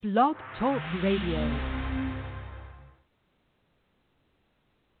Blog Talk Radio.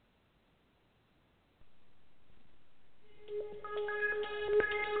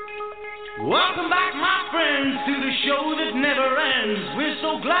 Welcome back, my friends, to the show that never ends. We're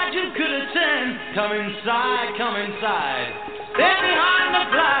so glad you could attend. Come inside, come inside. There behind the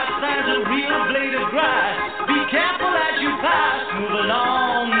glass stands a real blade of grass. Be careful as you pass. Move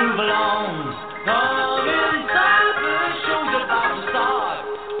along, move along. Come inside, the show's about to start.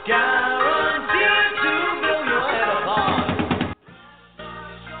 Guaranteed to blow your head apart.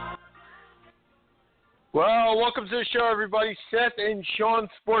 Well, welcome to the show, everybody. Seth and Sean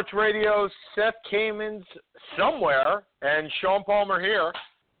Sports Radio. Seth Kamens somewhere, and Sean Palmer here.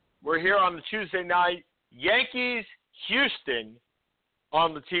 We're here on the Tuesday night. Yankees, Houston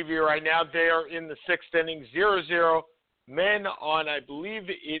on the TV right now. They are in the sixth inning, 0-0. Men on, I believe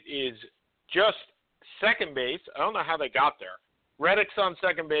it is just second base. I don't know how they got there. Reddick's on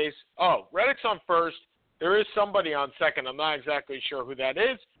second base. Oh, Reddick's on first. There is somebody on second. I'm not exactly sure who that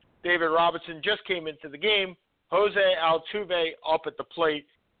is. David Robertson just came into the game. Jose Altuve up at the plate.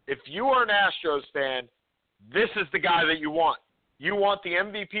 If you are an Astros fan, this is the guy that you want. You want the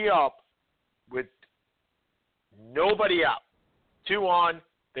MVP up with nobody out. 2 on.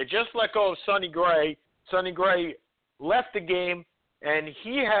 They just let go of Sonny Gray. Sonny Gray left the game, and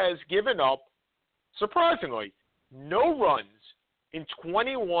he has given up, surprisingly, no runs in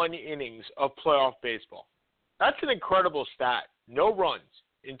 21 innings of playoff baseball. That's an incredible stat. No runs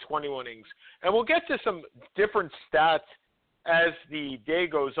in 21 innings. And we'll get to some different stats as the day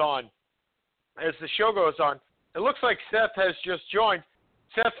goes on, as the show goes on. It looks like Seth has just joined.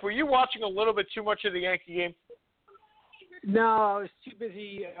 Seth, were you watching a little bit too much of the Yankee game? No, I was too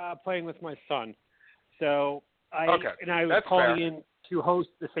busy playing with my son. So I was calling in to host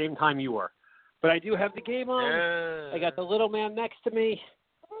the same time you were. But I do have the game on. I got the little man next to me.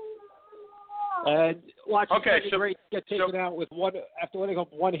 And watching Great get taken out with after letting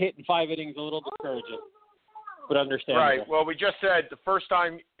up 1 hit in 5 innings, a little discouraging, but understandable. Right. Well, we just said the first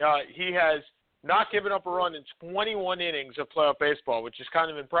time he has not given up a run in 21 innings of playoff baseball, which is kind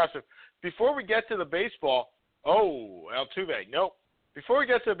of impressive. Before we get to the baseball, Altuve, nope. Before we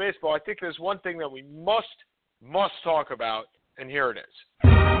get to the baseball, I think there's one thing that we must talk about, and here it is.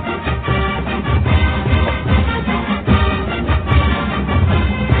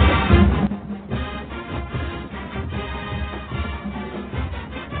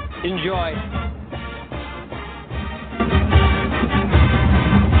 Enjoy.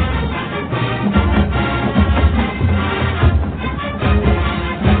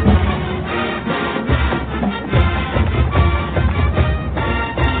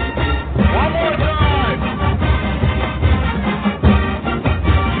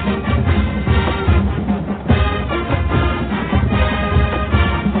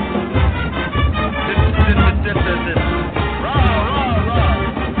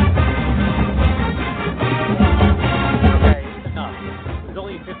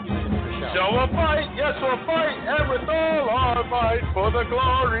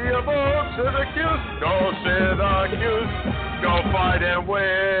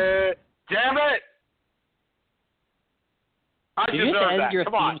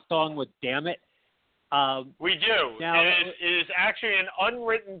 Song with "Damn It." We do. Now, it is actually an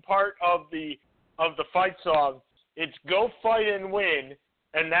unwritten part of the fight song. It's "Go fight and win,"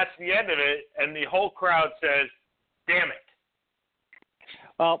 and that's the end of it. And the whole crowd says, "Damn it."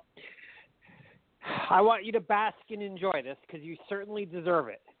 Well, I want you to bask and enjoy this because you certainly deserve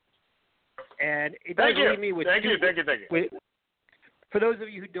it. And it does leave me with Thank you. For those of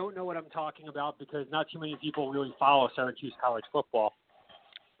you who don't know what I'm talking about, because not too many people really follow Syracuse college football.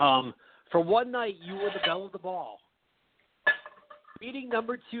 For one night, you were the belle of the ball. Beating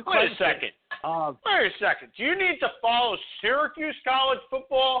number 2 Clemson. Wait a second. Do you need to follow Syracuse college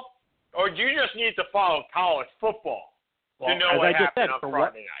football, or do you just need to follow college football to know what happened on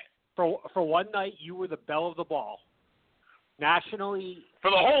Friday night? For one night, you were the belle of the ball. Nationally.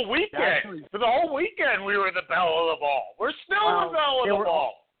 For the whole weekend, we were the belle of the ball. We're still the belle of the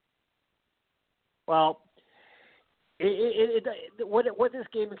ball. Well, what this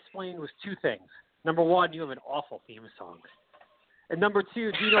game explained was 2 things. Number 1, you have an awful theme song, and number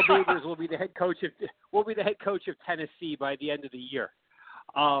 2, Dino Babers will be the head coach of Tennessee by the end of the year.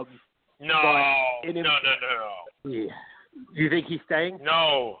 No. Do you think he's staying?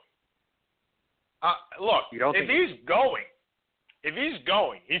 No. Look, if he's going,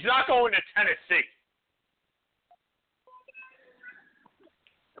 he's not going to Tennessee.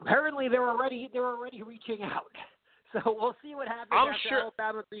 Apparently, they're already reaching out. So we'll see what happens after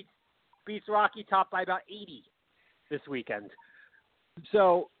Alabama beats Rocky Top by about 80 this weekend.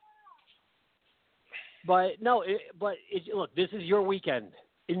 So, but no, look, this is your weekend.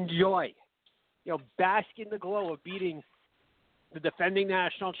 Enjoy. Bask in the glow of beating the defending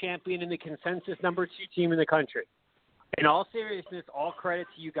national champion and the consensus number 2 team in the country. In all seriousness, all credit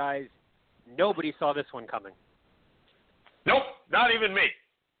to you guys. Nobody saw this one coming. Nope, not even me.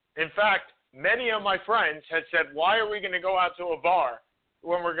 In fact, many of my friends had said, why are we going to go out to a bar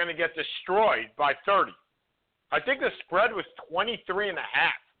when we're going to get destroyed by 30? I think the spread was 23.5.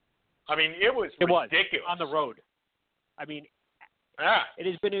 I mean, it was ridiculous. On the road. I mean, it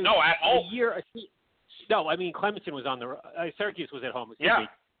has been at home. a year. No, I mean, Clemson was on the road. Syracuse was at home. Yeah.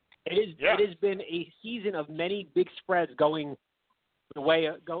 It has been a season of many big spreads going the way,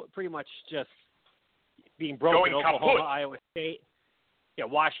 pretty much just being broken. Going Oklahoma, kaput. Iowa State,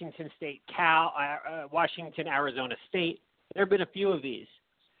 Washington State, Washington, Arizona State. There have been a few of these,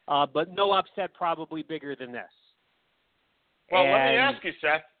 but no upset probably bigger than this. Well, let me ask you,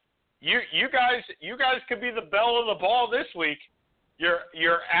 Seth. You guys could be the belle of the ball this week.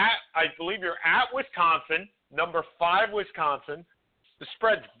 I believe you're at Wisconsin, number 5 Wisconsin. The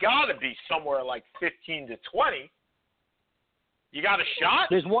spread's got to be somewhere like 15 to 20. You got a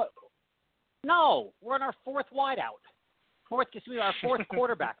shot? No, we're on our 4th wideout. Our 4th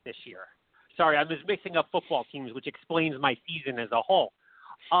quarterback this year. Sorry, I'm just mixing up football teams, which explains my season as a whole.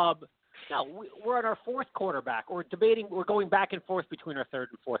 No, we're on our 4th quarterback. We're going back and forth between our 3rd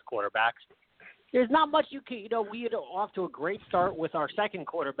and 4th quarterbacks. There's not much you can, we had off to a great start with our 2nd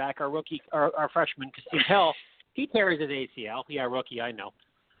quarterback, our freshman, Kasim Hill. He tears his ACL. Yeah, rookie, I know.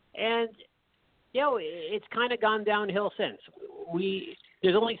 And, it's kind of gone downhill since.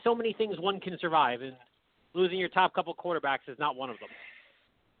 There's only so many things one can survive, and losing your top couple quarterbacks is not one of them.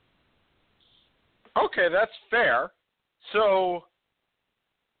 Okay, that's fair. So,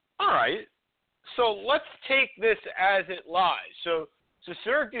 all right. So let's take this as it lies. So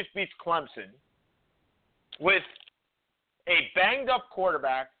Syracuse beats Clemson with a banged-up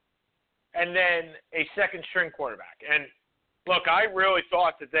quarterback and then a second-string quarterback. And, look, I really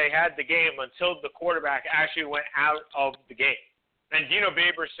thought that they had the game until the quarterback actually went out of the game. And Dino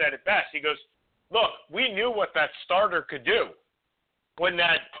Babers said it best. He goes, look, we knew what that starter could do. When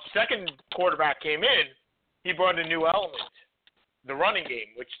that second quarterback came in, he brought a new element, the running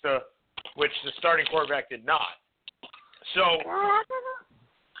game, which the starting quarterback did not. So,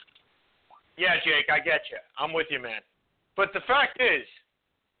 yeah, Jake, I get you. I'm with you, man. But the fact is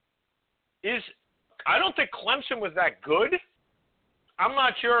I don't think Clemson was that good. I'm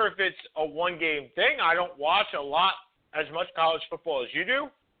not sure if it's a one-game thing. I don't watch as much college football as you do.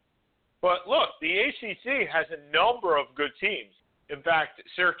 But, look, the ACC has a number of good teams. In fact,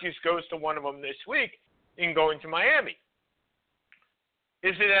 Syracuse goes to one of them this week in going to Miami.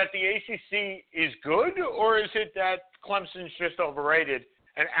 Is it that the ACC is good, or is it that Clemson's just overrated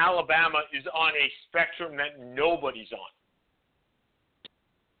and Alabama is on a spectrum that nobody's on?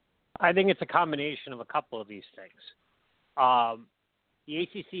 I think it's a combination of a couple of these things. The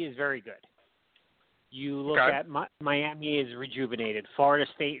ACC is very good. You look at Miami is rejuvenated. Florida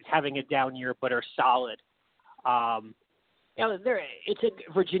State is having a down year but are solid.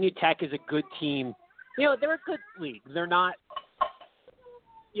 Virginia Tech is a good team. They're a good league. They're not.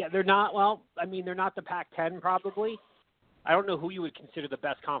 Yeah, they're not. Well, I mean, they're not the Pac-10 probably. I don't know who you would consider the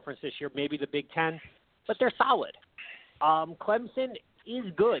best conference this year. Maybe the Big Ten, but they're solid. Clemson is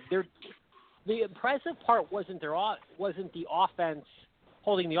good. The impressive part wasn't the offense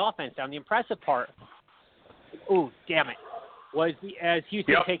holding the offense down. The impressive part, was as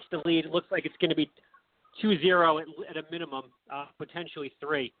Houston takes the lead. It looks like it's going to be 2-0 at a minimum, potentially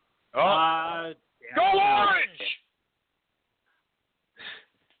 3. Go Orange!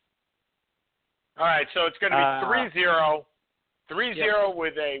 All right, so it's going to be 3-0. 3-0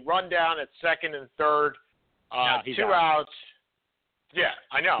 with a rundown at second and third. 2 outs. Yeah,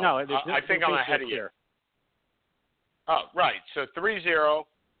 I know. No, I think I'm ahead of you. Oh, right. So 3-0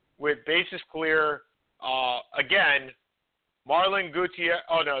 with bases clear. Again, Marlon Gutierrez.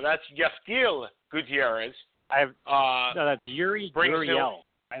 Oh, no, that's Yasquiel Gutierrez. No, that's Uriel.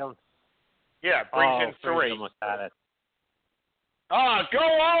 I don't. Yeah, brings in 3. Go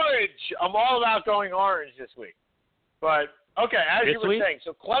Orange! I'm all about going orange this week. But, okay, as you were saying,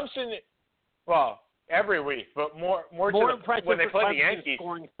 so Clemson, every week, but more impressive when they play the Yankees.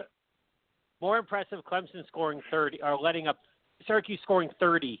 More impressive, Clemson scoring 30, or letting up Syracuse scoring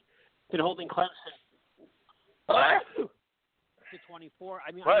 30 than holding Clemson to 24.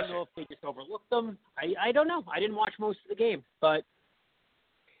 I mean, I don't know if they just overlooked them. I don't know. I didn't watch most of the game, but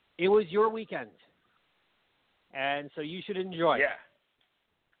it was your weekend. And so you should enjoy. Yeah.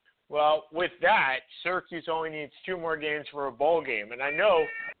 Well, with that, Syracuse only needs 2 more games for a bowl game. And I know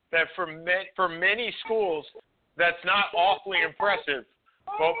that for many schools, that's not awfully impressive.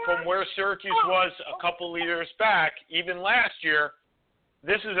 But from where Syracuse was a couple of years back, even last year,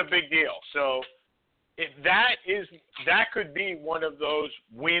 this is a big deal. So that could be one of those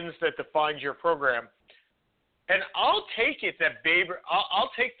wins that defines your program. And I'll take it that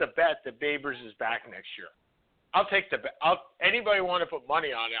I'll take the bet that Babers is back next year. I'll take the bet. Anybody want to put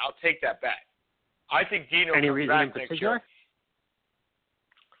money on it? I'll take that bet. I think Dino comes back next year.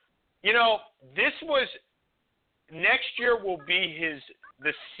 You know, next year will be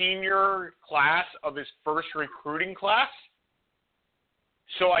the senior class of his first recruiting class.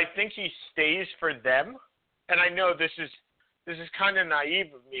 So I think he stays for them. And I know this is kind of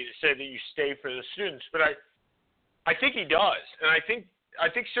naive of me to say that you stay for the students, but I think he does. And I think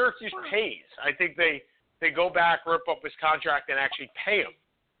Syracuse pays. I think they go back, rip up his contract, and actually pay him.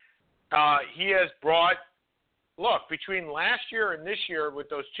 He has brought, between last year and this year with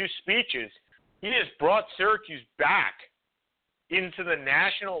those 2 speeches, he has brought Syracuse back into the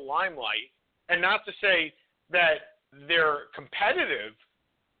national limelight. And not to say that they're competitive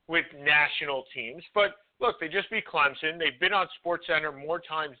with national teams, but look, they just beat Clemson. They've been on SportsCenter more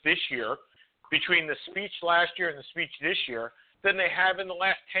times this year between the speech last year and the speech this year than they have in the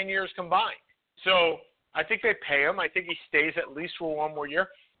last 10 years combined. So I think they pay him. I think he stays at least for 1 more year.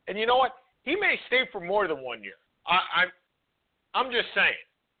 And you know what? He may stay for more than 1 year. I'm just saying.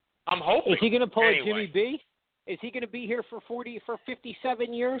 I'm hoping. Is he going to pull a Jimmy B? Is he going to be here for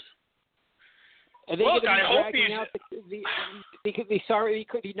 57 years? Are they Look, I hope he's out the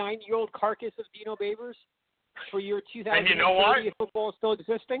 90-year-old carcass of Dino Babers for year 2030 and you know what? if football is still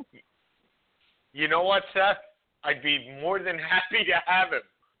existing? You know what, Seth? I'd be more than happy to have him.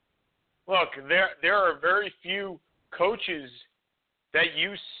 Look, there are very few coaches that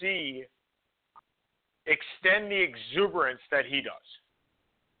you see extend the exuberance that he does.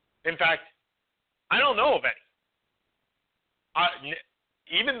 In fact, I don't know of any.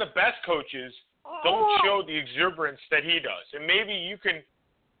 Even the best coaches don't show the exuberance that he does. And maybe you can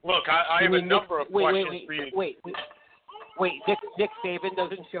look. I have a number of questions for you. Wait. Nick Saban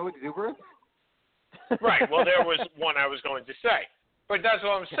doesn't show exuberance? Right. Well, there was one I was going to say. But that's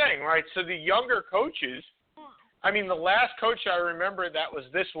what I'm saying, right? So the younger coaches, the last coach I remember that was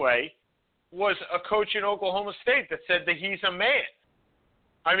this way was a coach in Oklahoma State that said that he's a man.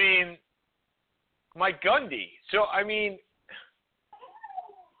 Mike Gundy. So, I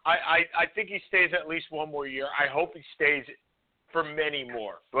think he stays at least 1 more year. I hope he stays for many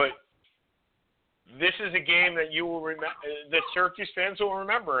more. But this is a game that you will remember, the Syracuse fans will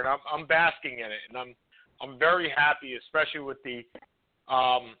remember, and I'm basking in it, and I'm very happy, especially with the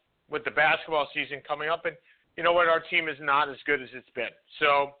basketball season coming up. And you know what? Our team is not as good as it's been,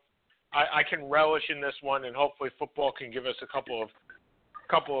 so I can relish in this one, and hopefully football can give us a couple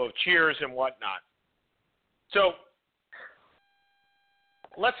of cheers and whatnot. So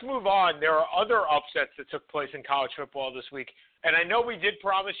let's move on. There are other upsets that took place in college football this week, and I know we did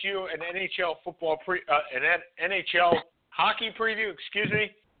promise you an NHL NHL hockey preview. Excuse me,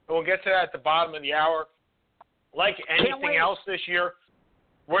 and we'll get to that at the bottom of the hour. Like anything else this year,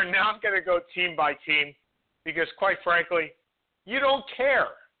 we're not going to go team by team because, quite frankly, you don't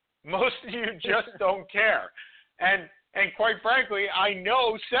care. Most of you just don't care, and quite frankly, I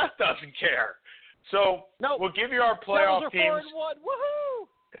know Seth doesn't care. So we'll give you our playoff teams. 4-1. Woohoo!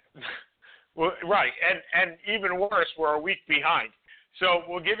 Well, right, and even worse, we're a week behind. So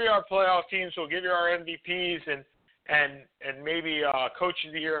we'll give you our playoff teams. We'll give you our MVPs and maybe Coach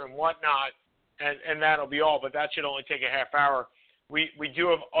of the Year and whatnot, and that'll be all. But that should only take a half hour. We do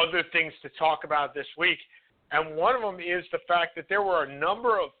have other things to talk about this week, and one of them is the fact that there were a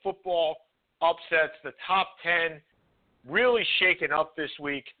number of football upsets. The top 10 really shaken up this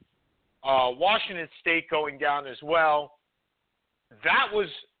week. Washington State going down as well. That was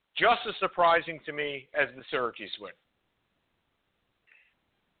just as surprising to me as the Syracuse win.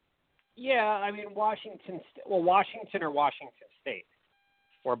 Yeah, Washington or Washington State,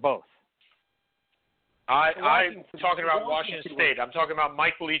 or both. I'm talking about Washington State. I'm talking about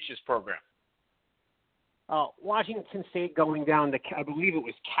Mike Leach's program. Washington State going down to, I believe it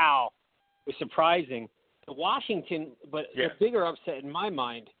was Cal, was surprising. Washington, but the bigger upset in my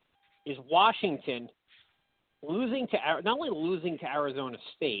mind is Washington not only losing to Arizona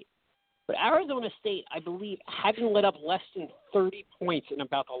State, but Arizona State, I believe, having let up less than 30 points in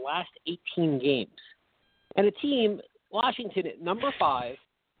about the last 18 games. And a team, Washington at number 5,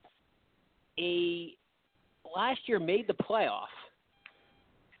 last year made the playoff,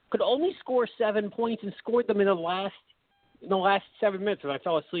 could only score 7 points and scored them in the last in the last 7 minutes, and I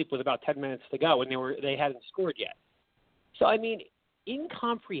fell asleep with about 10 minutes to go, and they hadn't scored yet. So, I mean,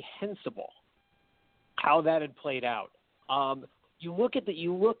 incomprehensible how that had played out. You look at the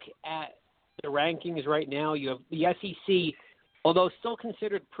rankings right now. You have the SEC, although still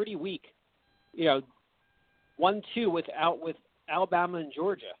considered pretty weak. 1-2 with Alabama and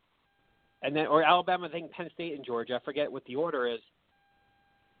Georgia, or Alabama, I think Penn State and Georgia. I forget what the order is.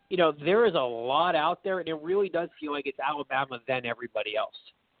 There is a lot out there, and it really does feel like it's Alabama then everybody else.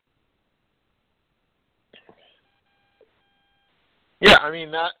 Yeah, I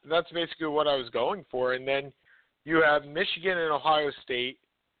mean, that's basically what I was going for. And then you have Michigan and Ohio State,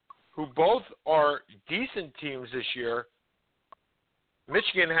 who both are decent teams this year.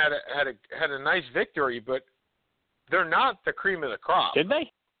 Michigan had a nice victory, but they're not the cream of the crop. Did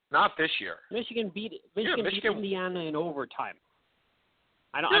they? Not this year. Michigan beat Indiana in overtime.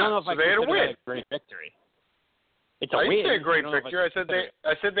 I don't know if so I they had a win. A great victory. It's a I win. didn't say a great victory. I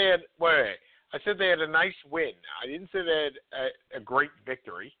said they had. Wait. I said they had a nice win. I didn't say they had a great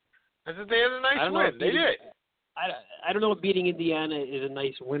victory. I said they had a nice win. They did. I don't know if beating Indiana is a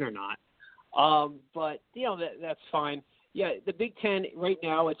nice win or not. But that's fine. Yeah, the Big Ten right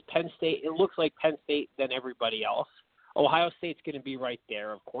now, it's Penn State. It looks like Penn State than everybody else. Ohio State's going to be right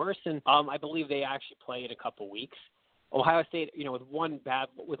there, of course, and I believe they actually play in a couple weeks. Ohio State, with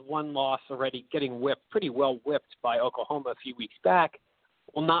one loss already, getting pretty well whipped by Oklahoma a few weeks back,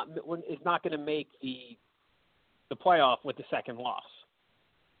 is not going to make the playoff with the second loss.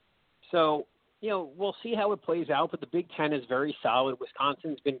 So we'll see how it plays out. But the Big Ten is very solid.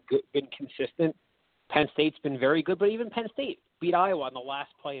 Wisconsin's been consistent. Penn State's been very good, but even Penn State beat Iowa on the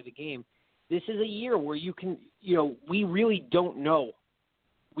last play of the game. This is a year where you can, we really don't know.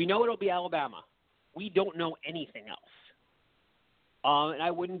 We know it'll be Alabama. We don't know anything else. And I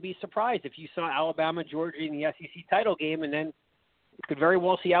wouldn't be surprised if you saw Alabama, Georgia in the SEC title game, and then you could very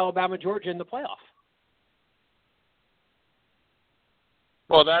well see Alabama, Georgia in the playoff.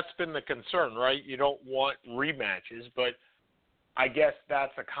 Well, that's been the concern, right? You don't want rematches, but I guess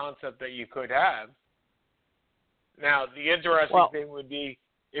that's a concept that you could have. Now, the interesting thing would be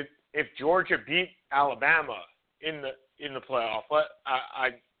if Georgia beat Alabama in the playoff.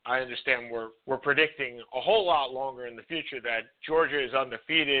 I understand we're predicting a whole lot longer in the future that Georgia is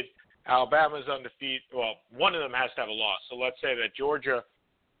undefeated, Alabama's undefeated. Well, one of them has to have a loss. So let's say that Georgia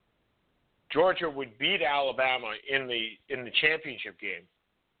would beat Alabama in the championship game.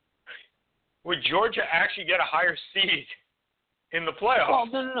 Would Georgia actually get a higher seed in the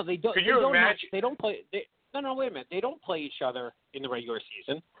playoffs? Well, no. They don't. Could you imagine? They don't play. No, wait a minute. They don't play each other in the regular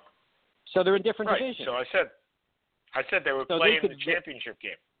season, so they're in different divisions. So I said they would play in the championship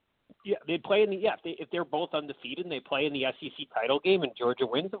game. Yeah, they'd play if they're both undefeated and they play in the SEC title game and Georgia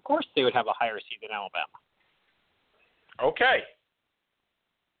wins, of course they would have a higher seed than Alabama. Okay.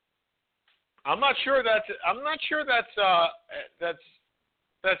 I'm not sure that's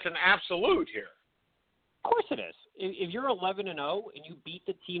an absolute here. Of course it is. If you're 11-0 and you beat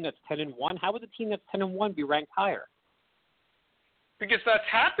the team that's 10-1, how would the team that's 10-1 be ranked higher? Because that's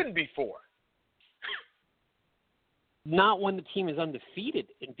happened before. Not when the team is undefeated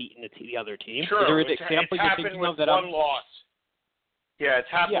and beating the other team. Sure, is there an example it's happened with one loss. Yeah, it's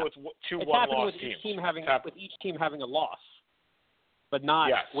happened with two one-loss teams. With each team having a loss, but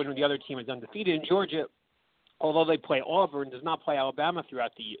not when the other team is undefeated. In Georgia, although they play Auburn, does not play Alabama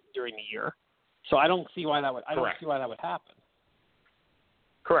during the year. So I don't see why that would. I don't see why that would happen.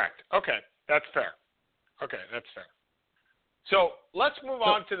 Correct. Okay, that's fair. So let's move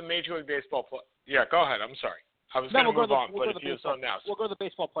on to the Major League Baseball play. Yeah, go ahead. I'm sorry. I was going to move on, but if you have something else. We'll go to the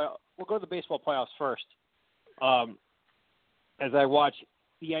baseball playoff. We'll go to the baseball playoffs first. As I watch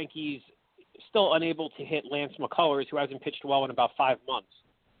the Yankees still unable to hit Lance McCullers, who hasn't pitched well in about 5 months.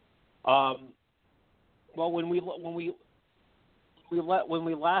 Well, when we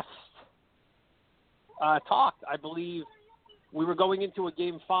last talked, I believe we were going into a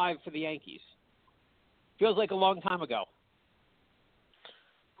Game 5 for the Yankees. Feels like a long time ago.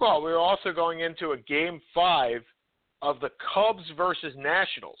 Well, we were also going into a Game 5 of the Cubs versus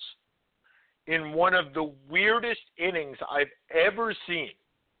Nationals in one of the weirdest innings I've ever seen.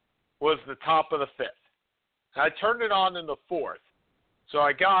 Was the top of the 5th. I turned it on in the 4th. So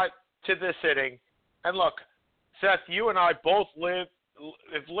I got to this inning. And look, Seth, you and I both lived,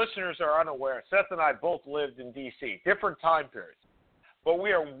 if listeners are unaware, Seth and I both lived in D.C., different time periods. But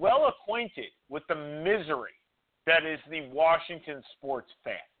we are well acquainted with the misery that is the Washington sports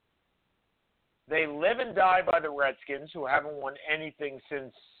fan. They live and die by the Redskins, who haven't won anything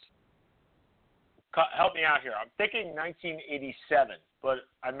since, help me out here, I'm thinking 1987, but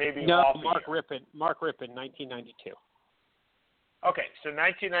I may be off. Mark Rippon, 1992. Okay, so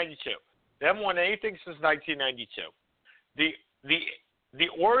 1992. They haven't won anything since 1992. The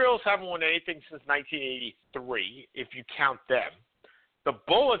Orioles haven't won anything since 1983, if you count them. The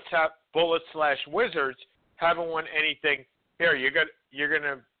Bullets/Wizards haven't won anything. Here, you're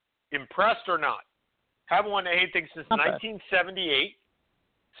gonna impressed or not? Haven't won anything since 1978.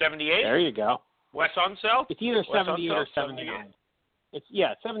 78. There you go. West Unseld? It's either 78 or 79. It's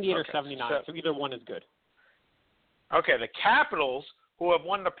 78 or 79. So either one is good. Okay, the Capitals, who have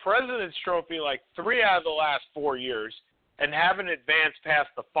won the President's Trophy like 3 out of the last 4 years and haven't advanced past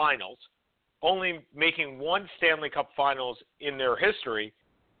the finals, only making one Stanley Cup Finals in their history,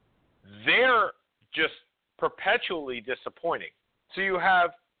 they're just perpetually disappointing. So you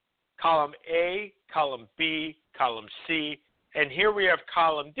have column A, column B, column C, and here we have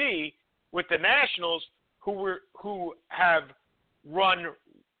column D with the Nationals who have run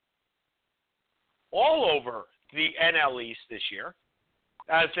all over the NL East this year,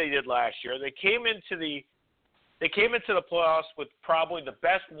 as they did last year. They came into the playoffs with probably the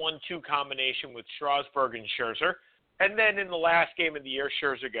best 1-2 combination with Strasburg and Scherzer, and then in the last game of the year,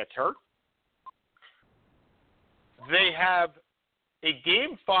 Scherzer gets hurt. They have a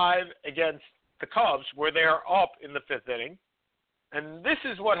Game 5 against the Cubs where they are up in the 5th inning, and this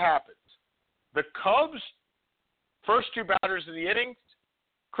is what happens. The Cubs' first 2 batters of the innings,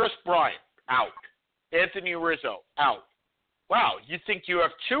 Chris Bryant, out. Anthony Rizzo, out. Wow, you think you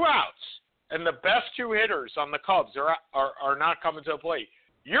have 2 outs, and the best 2 hitters on the Cubs are not coming to the plate.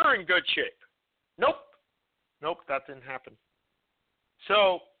 You're in good shape. Nope, that didn't happen.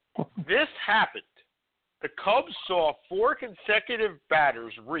 So this happened. The Cubs saw 4 consecutive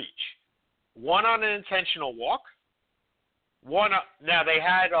batters reach. One on an intentional walk. Now they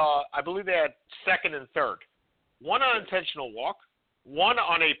had, I believe they had second and third. One on an intentional walk. One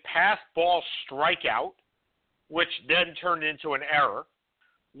on a pass ball strikeout, which then turned into an error.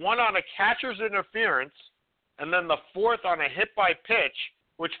 One on a catcher's interference, and then the 4th on a hit by pitch,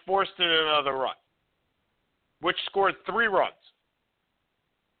 which forced in another run, which scored 3 runs.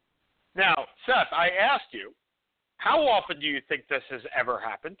 Now, Seth, I asked you, how often do you think this has ever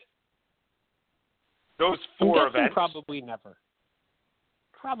happened? Those 4 events? Probably never.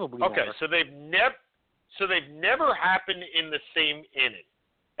 Okay, so they've never happened in the same inning,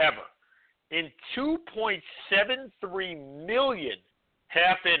 ever. In 2.73 million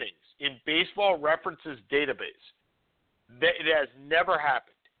half innings in Baseball Reference's database, it has never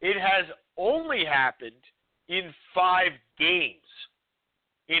happened. It has only happened in 5 games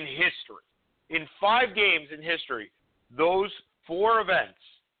in history. In 5 games in history, those 4 events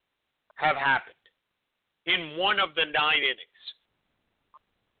have happened in one of the 9 innings.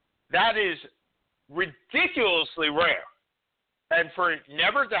 That is ridiculously rare. And for it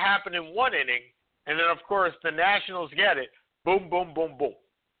never to happen in 1 inning, and then, of course, the Nationals get it, boom, boom, boom, boom.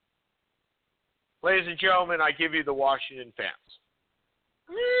 Ladies and gentlemen, I give you the Washington fans.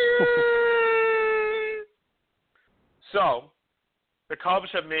 So, the Cubs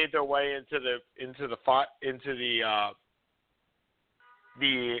have made their way into the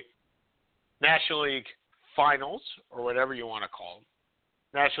National League Finals, or whatever you want to call them,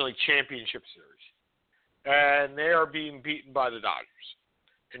 National League Championship Series, and they are being beaten by the Dodgers.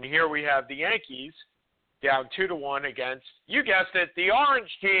 And here we have the Yankees down 2-1 against, you guessed it, the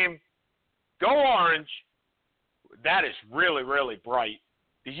Orange team. Go Orange. That is really, really bright.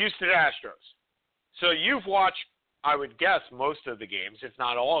 The Houston Astros. So you've watched, I would guess, most of the games, if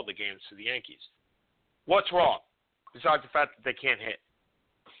not all of the games for the Yankees. What's wrong, besides the fact that they can't hit?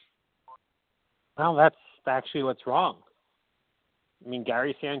 Well, that's actually what's wrong. I mean,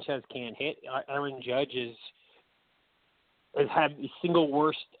 Gary Sanchez can't hit. Aaron Judge has had the single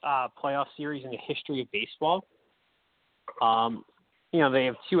worst playoff series in the history of baseball. They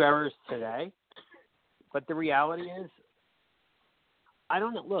have 2 errors today. But the reality is, I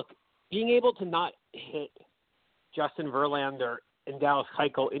don't know. Look, being able to not hit Justin Verlander and Dallas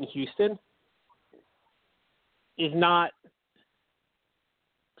Keuchel in Houston is not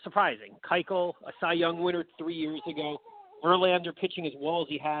surprising. Keuchel, a Cy Young winner 3 years ago. Verlander pitching as well as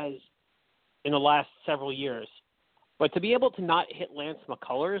he has in the last several years. But to be able to not hit Lance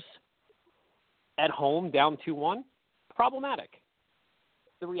McCullers at home down 2-1, problematic.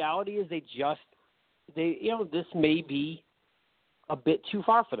 The reality is this may be a bit too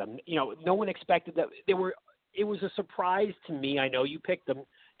far for them. No one expected that it was a surprise to me. I know you picked them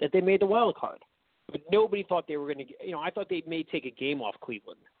that they made the wild card, but nobody thought they were going to. I thought they may take a game off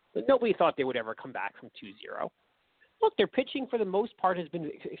Cleveland, but nobody thought they would ever come back from 2-0. Look, their pitching for the most part in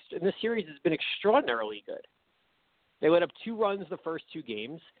this series has been extraordinarily good. They let up 2 runs the first 2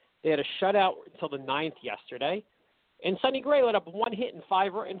 games. They had a shutout until the 9th yesterday, And Sonny Gray let up 1 hit in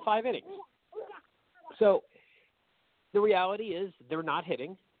 5 innings. So the reality is they're not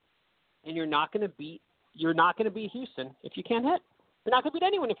hitting, and you're not going to beat Houston if you can't hit. You're not going to beat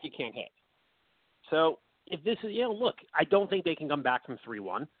anyone if you can't hit. So if this is, look, I don't think they can come back from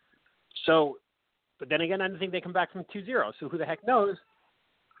 3-1. So, but then again, I don't think they come back from 2-0. So who the heck knows?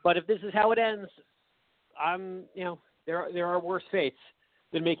 But if this is how it ends, there are worse fates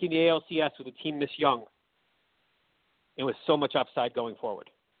than making the ALCS with a team this young and with so much upside going forward.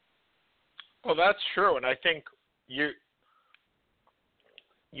 Well, that's true, and I think you're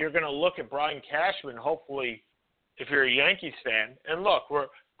going to look at Brian Cashman, hopefully, if you're a Yankees fan, and look, we're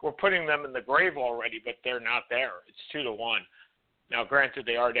putting them in the grave already, but they're not there. It's 2-1. Now, granted,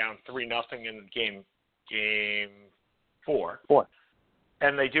 they are down 3-0 in game 4.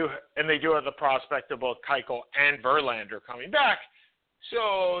 And they do have the prospect of both Keuchel and Verlander coming back.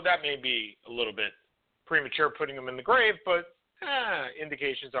 So that may be a little bit premature putting them in the grave, but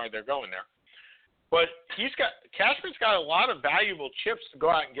indications are they're going there. But Cashman's got a lot of valuable chips to go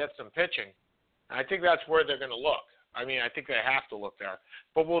out and get some pitching. I think that's where they're going to look. I mean, I think they have to look there.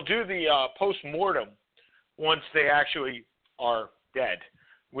 But we'll do the post-mortem once they actually are dead,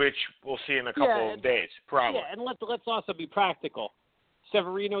 which we'll see in a couple of days, probably. Yeah, and let's also be practical.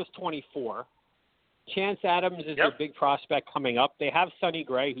 Severino's 24. Chance Adams is a big prospect coming up. They have Sonny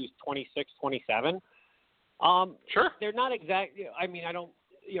Gray, who's 26, 27. Sure. They're not exactly. I mean,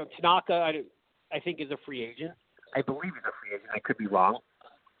 Tanaka, I think, is a free agent. I believe he's a free agent. I could be wrong.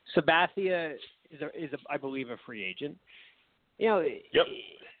 Sabathia is I believe, a free agent.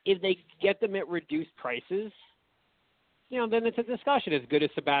 If they get them at reduced prices, then it's a discussion as good as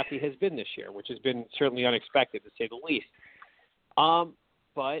Sabathia has been this year, which has been certainly unexpected, to say the least.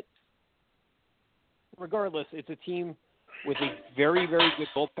 But regardless, it's a team with a very, very good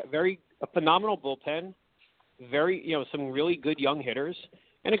bullpen, a phenomenal bullpen, some really good young hitters,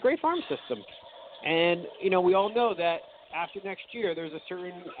 and a great farm system. And, we all know that after next year, there's a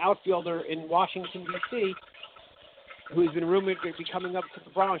certain outfielder in Washington, D.C., who's been rumored to be coming up to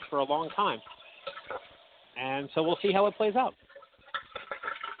the Bronx for a long time. And so we'll see how it plays out.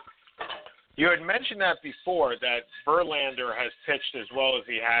 You had mentioned that before, that Verlander has pitched as well as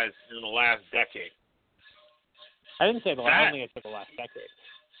he has in the last decade. I didn't say the last. I don't think I said the last decade,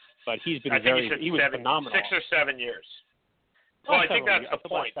 but he's been he was phenomenal. 6 or 7 years. Well, I think that's the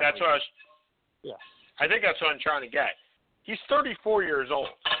point. That's what I think that's what I'm trying to get. He's 34 years old,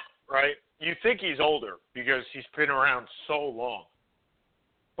 right? You think he's older because he's been around so long.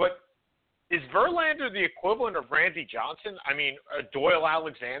 But is Verlander the equivalent of Randy Johnson? I mean, Doyle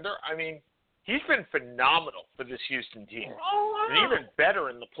Alexander? I mean, he's been phenomenal for this Houston team. And even better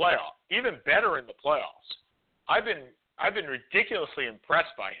in the playoffs. I've been ridiculously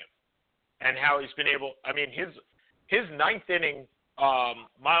impressed by him and how he's been able. I mean, his ninth inning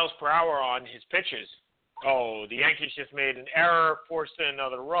miles per hour on his pitches. Oh, the Yankees just made an error, forced in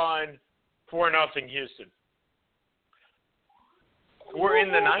another run, 4-0 Houston. We're in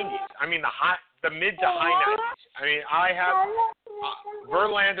the 90s. I mean, the mid to high 90s. I mean,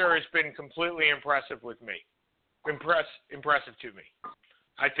 Verlander has been completely impressive with me. Impressive to me.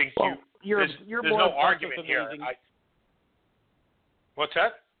 I think there's no argument here. What's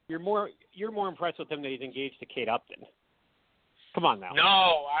that? You're more impressed with him that he's engaged to Kate Upton. Come on now.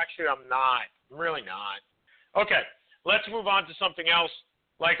 No, actually, I'm not. I'm really not. Okay, let's move on to something else,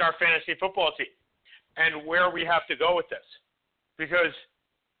 like our fantasy football team, and where we have to go with this. Because,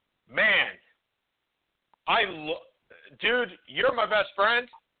 man, dude, you're my best friend,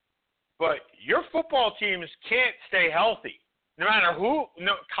 but your football teams can't stay healthy. No matter who,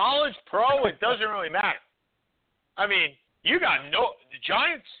 college, pro, it doesn't really matter. I mean, the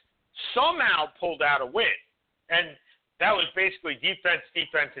Giants somehow pulled out a win, and that was basically defense.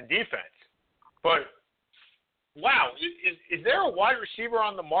 But, wow, is there a wide receiver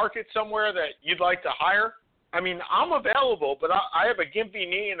on the market somewhere that you'd like to hire? I mean, I'm available, but I have a gimpy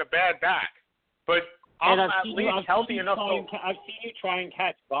knee and a bad back. But I'm at least healthy enough to... I've seen you try and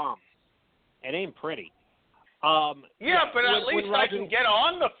catch bombs. It ain't pretty. But at least I can get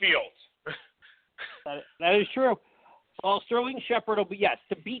on the field. That is true. Well, Sterling Shepard will be,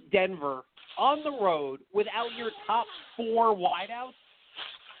 to beat Denver on the road without your top 4 wideouts.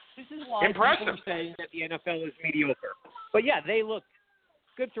 This is why people are saying that the NFL is mediocre. But they look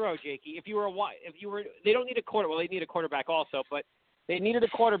good throw, Jakey. They don't need a quarterback. Well, they need a quarterback also, but they needed a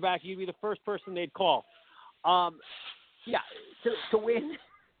quarterback. You'd be the first person they'd call. To win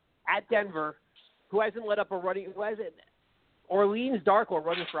at Denver, who hasn't let up a running, Orleans Darkle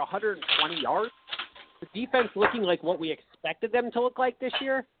running for 120 yards. The defense looking like what we expected them to look like this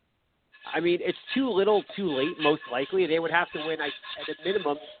year. I mean, it's too little, too late. Most likely, they would have to win. At a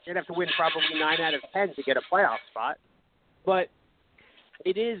minimum, they'd have to win probably 9 out of 10 to get a playoff spot. But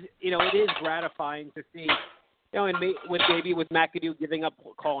it is gratifying to see. And maybe with McAdoo giving up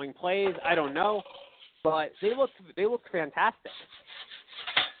calling plays, I don't know, but they look fantastic.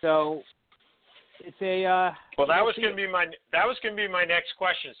 So it's a. Well, that was going to be my next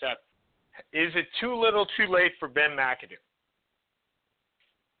question, Seth. Is it too little, too late for Ben McAdoo?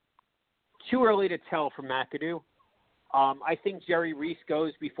 Too early to tell for McAdoo. I think Jerry Reese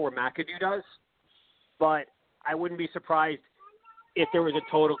goes before McAdoo does, but I wouldn't be surprised if there was a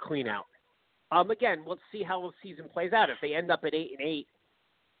total clean out. Again, let's see how the season plays out. If they end up at 8-8,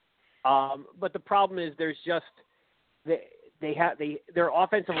 but the problem is there's just their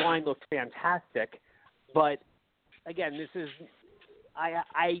offensive line looks fantastic, but again, this is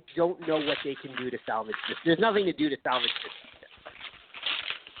I don't know what they can do to salvage this. There's nothing to do to salvage this.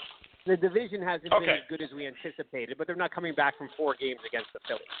 The division hasn't been as good as we anticipated, but they're not coming back from 4 games against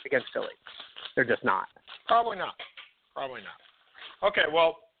Philly. They're just not. Probably not. Okay,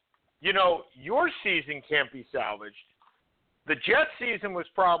 well, your season can't be salvaged. The Jets season was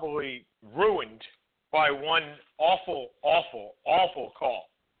probably ruined by one awful, awful, awful call.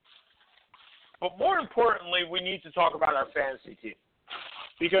 But more importantly, we need to talk about our fantasy team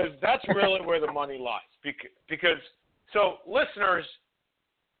because that's really where the money lies. So listeners,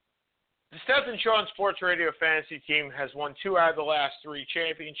 the Steph and Sean Sports Radio fantasy team has won 2 out of the last 3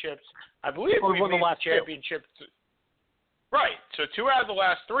 championships. I believe we made the championship. Right, so 2 out of the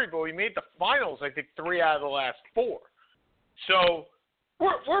last 3, but we made the finals, I think, 3 out of the last 4. So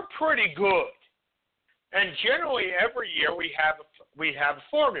we're pretty good. And generally every year we have a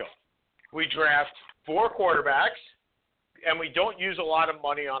formula. We draft 4 quarterbacks, and we don't use a lot of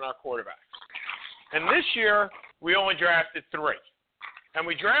money on our quarterbacks. And this year we only drafted 3. And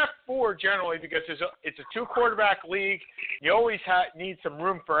we draft 4 generally because it's a 2-quarterback league. You always need some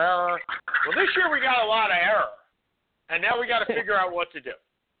room for error. Well, this year we got a lot of error. And now we got to figure out what to do.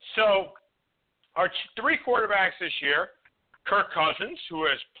 So our 3 quarterbacks this year, Kirk Cousins, who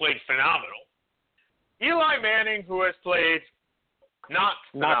has played phenomenal. Eli Manning, who has played not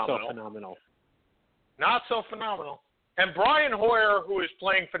so phenomenal. And Brian Hoyer, who is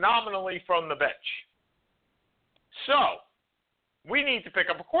playing phenomenally from the bench. So we need to pick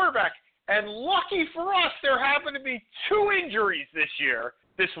up a quarterback. And lucky for us, there happen to be 2 injuries this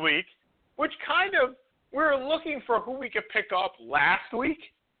week, which kind of we were looking for who we could pick up last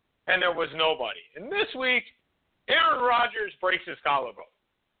week, and there was nobody. And this week, Aaron Rodgers breaks his collarbone.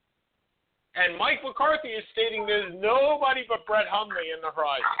 And Mike McCarthy is stating there's nobody but Brett Hundley in the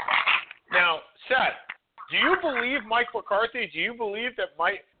horizon. Now, Seth, do you believe Mike McCarthy? Do you believe that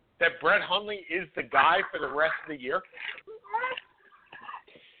Brett Hundley is the guy for the rest of the year?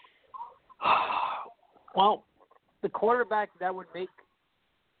 Well, the quarterback that would make,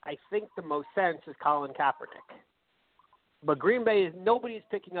 I think, the most sense is Colin Kaepernick. But Green Bay nobody's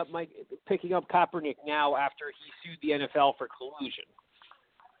picking up Kaepernick now after he sued the NFL for collusion.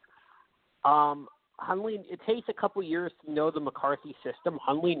 Hundley, it takes a couple years to know the McCarthy system.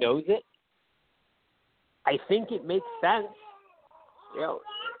 Hundley knows it. I think it makes sense.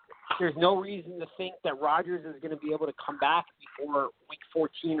 There's no reason to think that Rodgers is going to be able to come back before week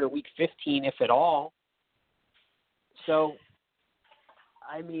 14 or week 15, if at all. So,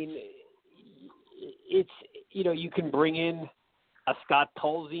 I mean, it's, you can bring in a Scott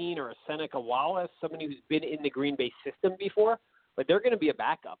Tolzien or a Seneca Wallace, somebody who's been in the Green Bay system before, but they're going to be a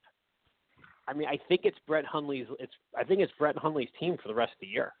backup. I mean, I think it's Brett Hundley's team for the rest of the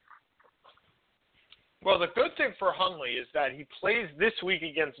year. Well, the good thing for Hundley is that he plays this week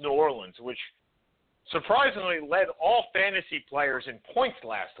against New Orleans, which surprisingly led all fantasy players in points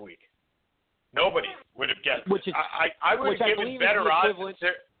last week. Nobody would have guessed. I would have given better odds.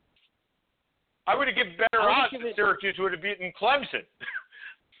 I would have given better odds that Syracuse would have beaten Clemson.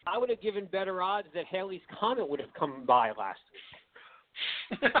 I would have given better odds that Haley's Comet would have come by last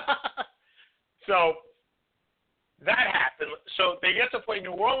week. So that happened. So they get to play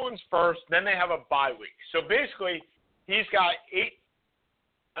New Orleans first, then they have a bye week. So basically, he's got 8.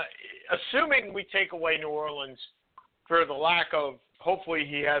 Assuming we take away New Orleans for the lack of, hopefully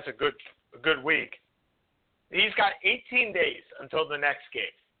he has a good week. He's got 18 days until the next game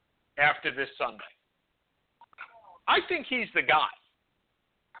after this Sunday. I think he's the guy.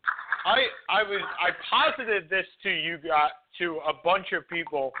 I posited this to a bunch of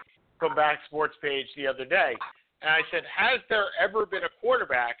people from Back Sports page the other day, and I said, has there ever been a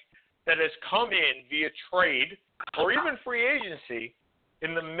quarterback that has come in via trade or even free agency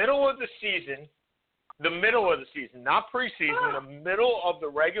in the middle of the season the middle of the season, not preseason, the middle of the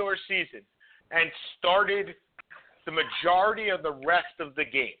regular season, and started the majority of the rest of the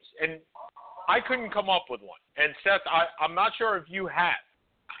games. And I couldn't come up with one. And Seth, I'm not sure if you have.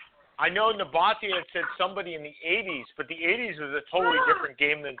 I know Nabati had said somebody in the 80s, but the 80s was a totally different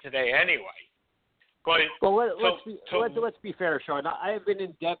game than today anyway. But let's be fair, Sean. I have been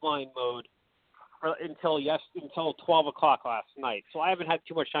in deadline mode until 12 o'clock last night, so I haven't had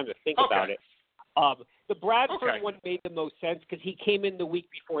too much time to think about it. The Bradford one made the most sense because he came in the week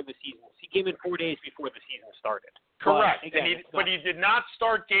before the season. He came in 4 days before the season started. Correct, but, again, but he did not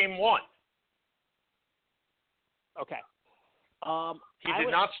start game one. Okay. He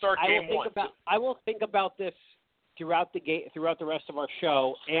did not start game one. I will think about this throughout the rest of our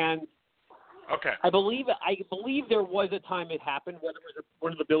show, and I believe there was a time it happened, whether it was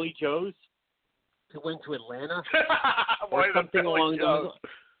one of the Billy Joes who went to Atlanta or something along those lines.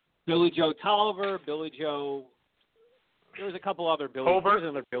 Billy Joe Tolliver, Billy Joe. There was a couple other Billy. There was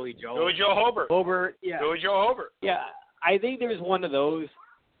another Billy Joe. Billy Joe Hobert. Yeah. Billy Joe Hobert. Yeah, I think there was one of those.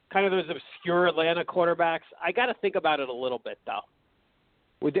 Kind of those obscure Atlanta quarterbacks. I got to think about it a little bit, though.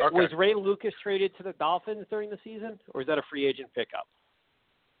 Was Ray Lucas traded to the Dolphins during the season, or is that a free agent pickup?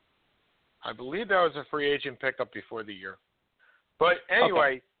 I believe that was a free agent pickup before the year. But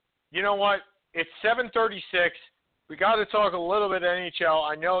anyway, you know what? It's 7:36. We got to talk a little bit NHL.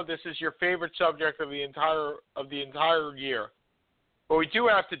 I know this is your favorite subject of the entire year, but we do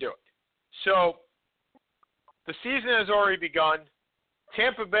have to do it. So the season has already begun.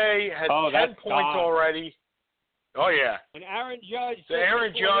 Tampa Bay has 10 points already. Oh, yeah. And Aaron Judge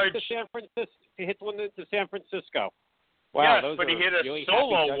hits one into San Francisco. Wow, yes, but he hit a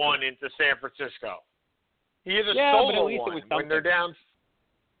solo one into San Francisco. He hit a solo one when they're down.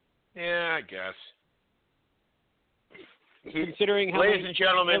 Yeah, I guess. Considering how ladies and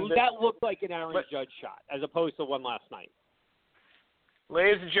gentlemen, that looked like an Aaron Judge shot as opposed to one last night.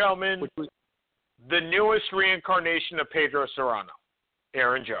 Ladies and gentlemen, the newest reincarnation of Pedro Serrano.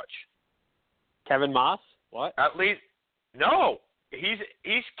 Aaron Judge. Kevin Moss? What? At least, no. He's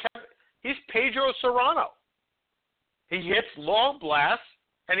Pedro Serrano. He hits long blasts,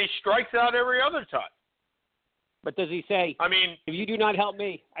 and he strikes out every other time. But does he say, if you do not help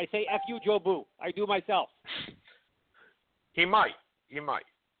me, I say F you, Joe Boo. I do myself. He might.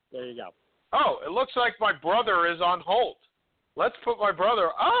 There you go. Oh, it looks like my brother is on hold. Let's put my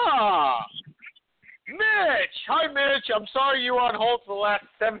brother. Mitch! Hi, Mitch. I'm sorry you were on hold for the last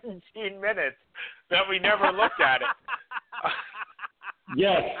 17 minutes that we never looked at it.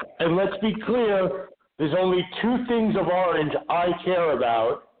 Yes, and let's be clear, there's only two things of orange I care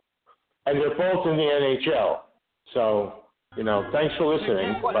about, and they're both in the NHL. So, thanks for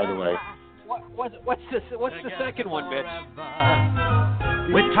listening, by the way. What's the second one, Mitch?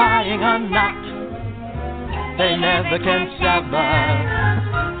 We're tying a knot they never can sever.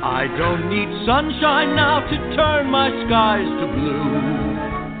 I don't need sunshine now to turn my skies to blue.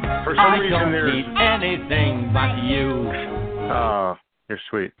 For some reason, I don't need anything but you. Oh, you're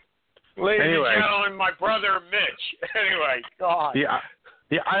sweet. Ladies and gentlemen, my brother Mitch. Anyway, God.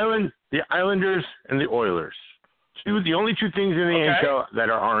 The Islanders and the Oilers. The only two things in the NHL that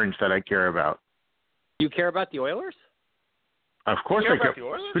are orange that I care about. You care about the Oilers? Of course I care.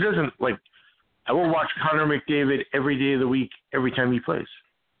 Who doesn't I will watch Connor McDavid every day of the week, every time he plays.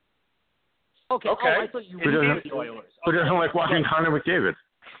 Okay. Oh, I thought you were the Oilers. Who doesn't like watching Connor McDavid?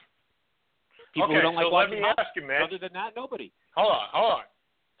 People who don't like watching. Let me ask you, Mitch. Other than that, nobody. Hold on.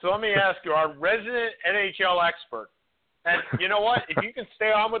 So let me ask you, our resident NHL expert, and you know what? If you can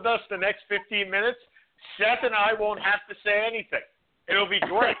stay on with us the next 15 minutes, Seth and I won't have to say anything. It'll be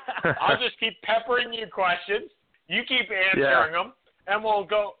great. I'll just keep peppering you questions. You keep answering them, and we'll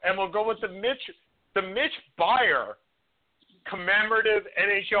go with the Mitch Beyer commemorative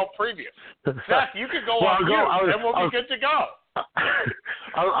NHL preview. Seth, you could go on mute, and we'll be good to go.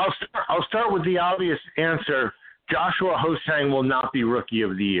 I'll start with the obvious answer. Joshua Ho-Sang will not be Rookie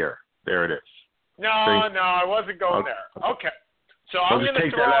of the Year. There it is. No, I wasn't going there. Okay, so I'm going to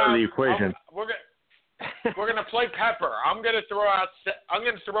take that out of the equation. We're going to play Pepper. I'm going to throw out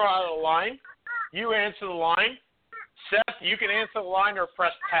a line. You answer the line. Seth, you can answer the line or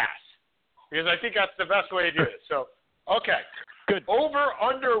press pass because I think that's the best way to do it. So, okay. Good.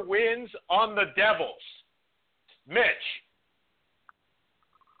 Over/under wins on the Devils. Mitch.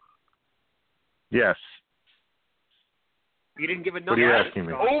 Yes. You didn't give a number. What are you asking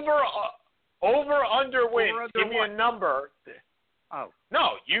me? Over/under wins. Give me a number. Oh.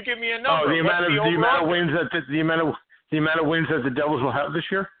 No, you give me a number. Oh, the amount of wins that the Devils will have this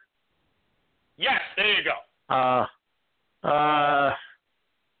year? Yes, there you go.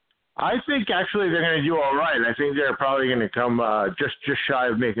 I I think actually they're going to do all right. I think they're probably going to come just shy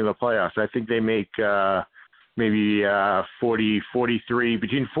of making the playoffs. I think they make maybe 43,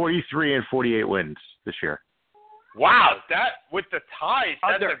 between 43 and 48 wins this year. Wow, that with the ties,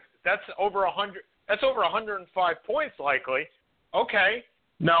 that's over 100. That's over 105 points likely. Okay.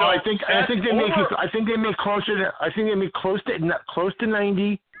 No, so I think they make it. I think they make closer to. I think they make close to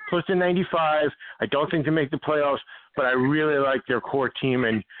 90, close to 95. I don't think they make the playoffs, but I really like their core team.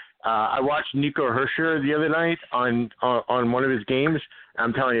 And I watched Nico Herscher the other night on one of his games.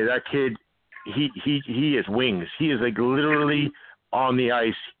 I'm telling you, that kid, he has wings. He is like literally on the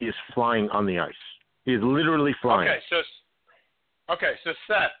ice. He is flying on the ice. He is literally flying. Okay, so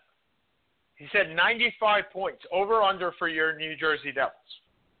Seth, he said 95 points, over under for your New Jersey Devils.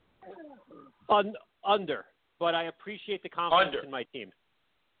 Under, but I appreciate the confidence in my team.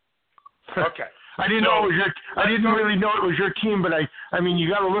 Okay. I didn't know it was your. I didn't really know it was your team, but I mean, you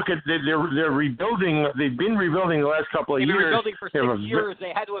got to look at they're rebuilding. They've been rebuilding the last couple of years. They've been rebuilding for 6 years.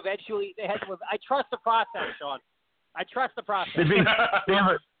 They had to eventually. I trust the process, Sean. I trust the process. You got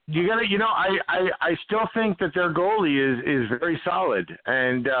to. You know, I still think that their goalie is very solid,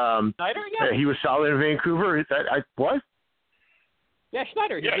 and Schneider, yeah. He was solid in Vancouver. What? Yeah,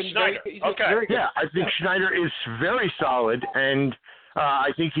 Schneider. Schneider. Very good. Yeah, I think Schneider is very solid, and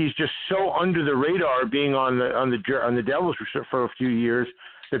I think he's just so under the radar, being on the Devils for a few years,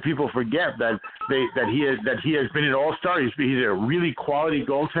 that people forget that he has been an all-star. He's a really quality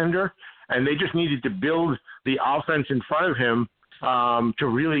goaltender, and they just needed to build the offense in front of him to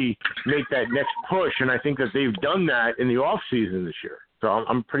really make that next push, and I think that they've done that in the off season this year. So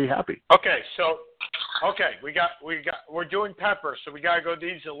I'm pretty happy. Okay, we're doing Pepper, so we got to go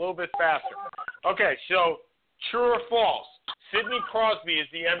these a little bit faster. Okay, so true or false? Sidney Crosby is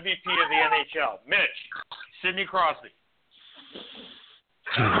the MVP of the NHL. Mitch, Sidney Crosby.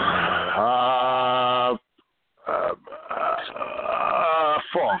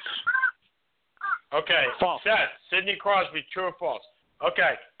 False. Okay. False. Seth, Sidney Crosby, true or false?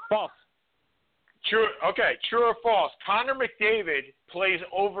 Okay. False. True. Okay. True or false? Connor McDavid plays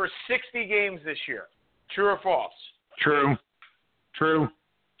over 60 games this year. True or false? True.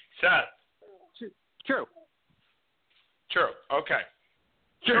 Seth. True. Okay.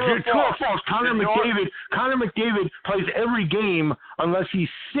 True or false? Connor McDavid plays every game unless he's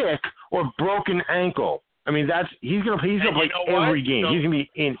sick or broken ankle. I mean, he's gonna play every game. So, he's gonna be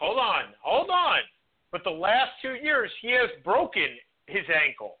in. Hold on. But the last 2 years, he has broken his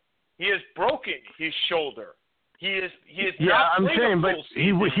ankle. He has broken his shoulder. He is. Yeah, I'm saying, but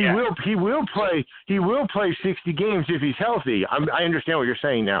he will play 60 games if he's healthy. I understand what you're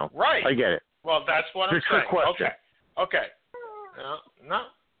saying now. Right. I get it. Well, that's what I'm saying. Trick question. Okay.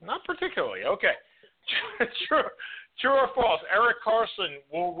 Not particularly. Okay. True or false? Erik Karlsson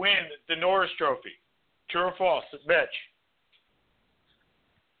will win the Norris Trophy. True or false? Mitch.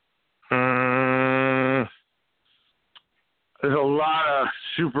 There's a lot of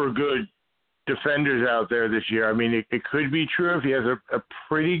super good defenders out there this year. I mean, it could be true if he has a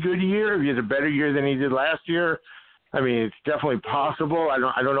pretty good year, if he has a better year than he did last year. I mean, it's definitely possible. I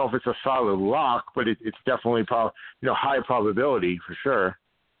don't know if it's a solid lock, but it's definitely high probability for sure.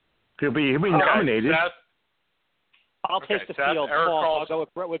 He'll be nominated. Seth? I'll take the field. I'll go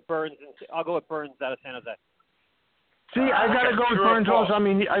with Burns. I'll go with Burns out of San Jose. See, I gotta go with Burns also. I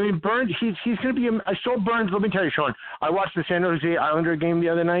mean, Burns. He's gonna be. I saw Burns. Let me tell you, Sean. I watched the San Jose Islander game the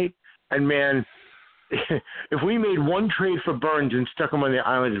other night, and man, if we made one trade for Burns and stuck him on the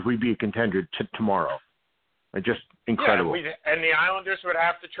Islanders, we'd be a contender tomorrow. Just incredible. Yeah, and the Islanders would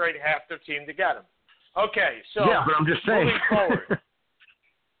have to trade half their team to get him. Okay, so yeah, but I'm just saying.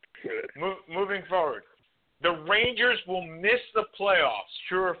 Moving forward, the Rangers will miss the playoffs.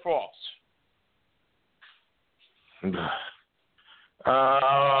 True or false?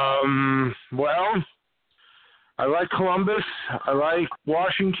 Well, I like Columbus. I like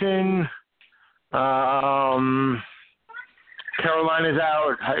Washington. Carolina's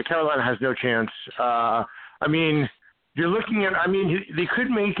out. Carolina has no chance. I mean, you're looking at. I mean, they could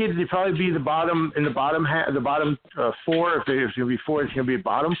make it. They'd probably be the bottom four. If it's going to be four, it's going to be a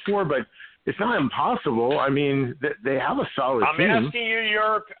bottom four. But it's not impossible. I mean, they have a solid team. I'm asking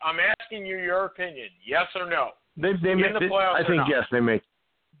you your opinion. Yes or no? They make the playoffs. I think yes, they make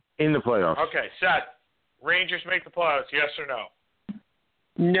in the playoffs. Okay, Seth. Rangers make the playoffs. Yes or no?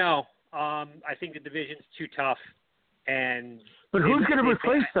 No. I think the division's too tough. But who's going to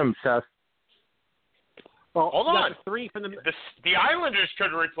replace them, Seth? Well, hold on. The Islanders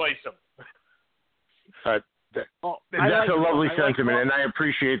could replace them. That's a lovely sentiment, and I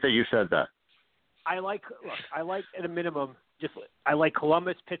appreciate that you said that. I like at a minimum. I like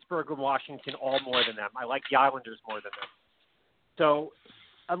Columbus, Pittsburgh, and Washington all more than them. I like the Islanders more than them. So,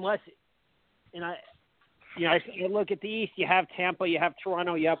 unless, I look at the East. You have Tampa, you have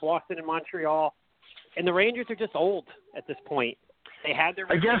Toronto, you have Boston and Montreal, and the Rangers are just old at this point. They had their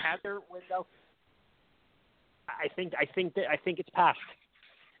window. I think it's past.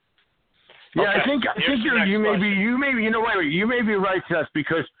 Yeah, okay. I think you may be right, Seth,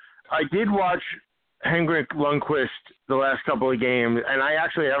 because I did watch Henrik Lundqvist the last couple of games, and I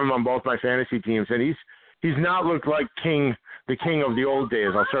actually have him on both my fantasy teams, and he's not looked like the king of the old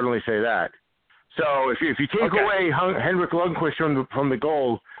days. I'll certainly say that. So if you take away Henrik Lundqvist from the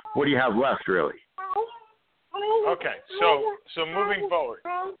goal, what do you have left, really? Okay, so moving forward,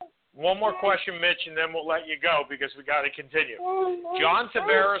 one more question, Mitch, and then we'll let you go because we got to continue. John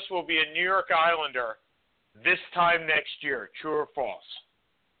Tavares will be a New York Islander this time next year. True or false?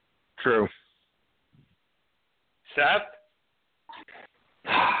 True. Seth?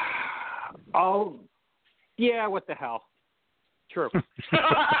 Oh, yeah. What the hell? True.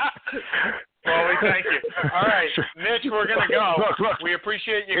 Well, we thank you. All right, Mitch, we're gonna go. Look. We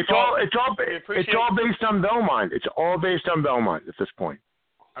appreciate you. It's all based on Belmont. It's all based on Belmont at this point.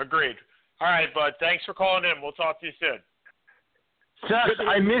 Agreed. All right, bud. Thanks for calling in. We'll talk to you soon. Seth,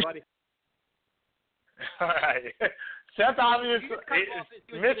 I missed. All right. Seth, obviously,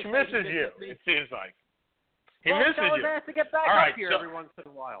 Mitch misses you. It seems like he misses you. Has to get back up here every once in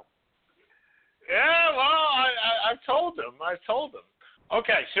a while. Yeah, well, I've told him.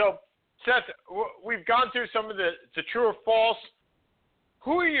 Okay, so Seth, we've gone through some of the true or false.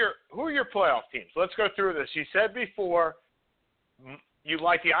 Who are your playoff teams? Let's go through this. You said before you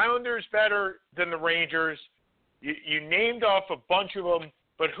like the Islanders better than the Rangers. You named off a bunch of them,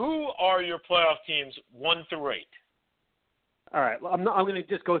 but who are your playoff teams 1 through 8? All right, well, I'm going to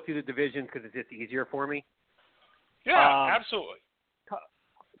just go through the divisions because it's just easier for me. Yeah, absolutely.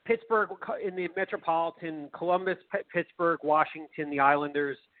 Pittsburgh in the Metropolitan, Columbus, Pittsburgh, Washington, the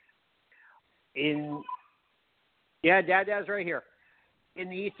Islanders. Dad's right here. In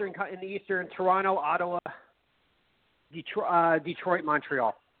the Eastern, Toronto, Ottawa, Detroit,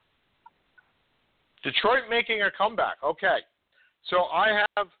 Montreal. Detroit making a comeback. Okay, so I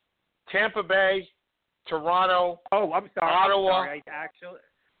have Tampa Bay, Toronto. Oh, I'm sorry. Ottawa.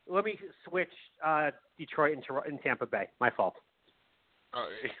 Let me switch Detroit and Tampa Bay. My fault.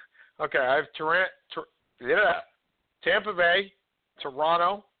 Okay, I have Tampa Bay,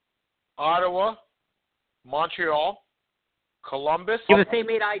 Toronto, Ottawa, Montreal, Columbus. You have the same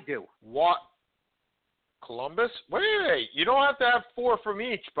 8 I do. What? Columbus? Wait. You don't have to have 4 from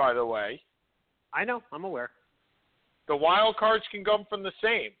each, by the way. I know. I'm aware. The wild cards can come from the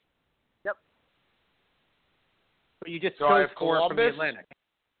same. Yep. But you just chose 4 from the Atlantic.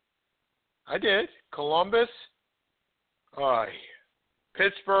 I did. Columbus,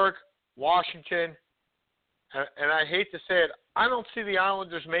 Pittsburgh, Washington, and I hate to say it, I don't see the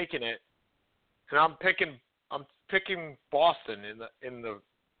Islanders making it, and I'm picking Boston in the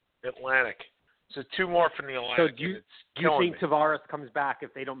Atlantic. So 2 more from the Atlantic. So do you think Tavares comes back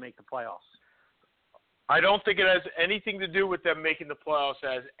if they don't make the playoffs? I don't think it has anything to do with them making the playoffs.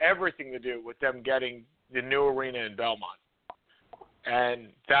 It has everything to do with them getting the new arena in Belmont,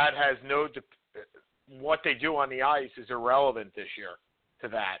 and that has what they do on the ice is irrelevant this year to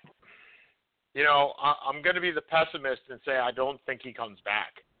that. I'm going to be the pessimist and say I don't think he comes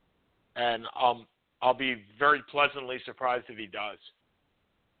back. And I'll be very pleasantly surprised if he does.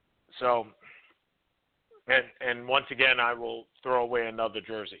 So, and once again, I will throw away another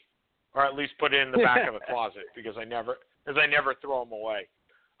jersey, or at least put it in the back of a closet because I never throw them away.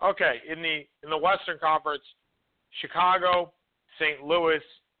 Okay, in the Western Conference, Chicago, St. Louis,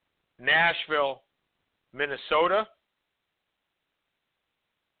 Nashville, Minnesota.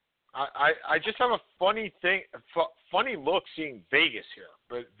 I just have a funny look seeing Vegas here,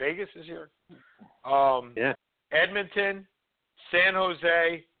 but Vegas is here. Yeah. Edmonton, San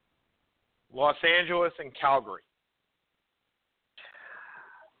Jose, Los Angeles, and Calgary.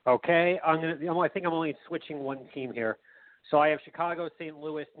 Okay, I think I'm only switching one team here. So I have Chicago, St.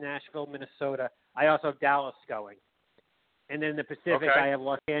 Louis, Nashville, Minnesota. I also have Dallas going. And then in the Pacific, I have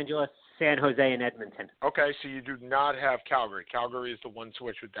Los Angeles, San Jose, and Edmonton. Okay, so you do not have Calgary. Calgary is the one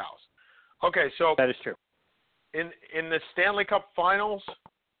switch with Dallas. Okay, so that is true. In the Stanley Cup Finals,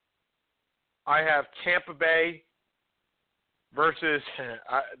 I have Tampa Bay versus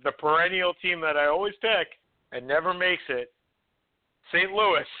the perennial team that I always pick and never makes it, St.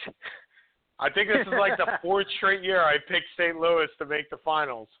 Louis. I think this is like the 4th straight year I picked St. Louis to make the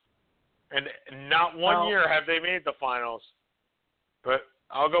finals. And not one year have they made the finals. But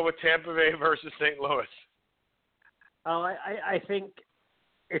I'll go with Tampa Bay versus St. Louis. Oh, I think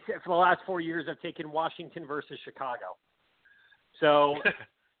it's for the last 4 years I've taken Washington versus Chicago. So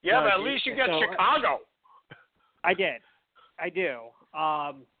yeah, but at least you got Chicago. I do.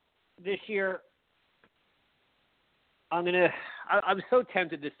 This year, I'm so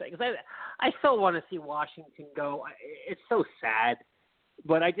tempted to say, because I still want to see Washington go. It's so sad,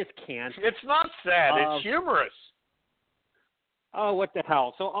 but I just can't. It's not sad. It's humorous. Oh, what the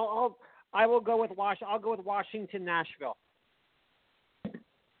hell! So I will go with I'll go with Washington, Nashville.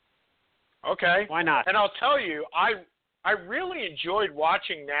 Okay. Why not? And I'll tell you, I really enjoyed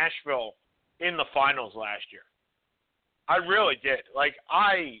watching Nashville in the finals last year. I really did.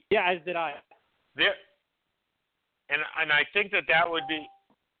 Yeah, as did I. And I think that would be.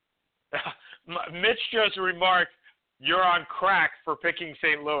 Mitch just remarked, "You're on crack for picking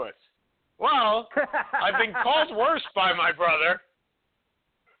St. Louis." Well, I've been called worse by my brother.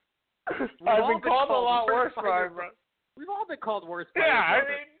 I've been called a lot worse by my brother. We've all been called worse by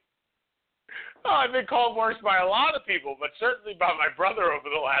I've been called worse by a lot of people, but certainly by my brother over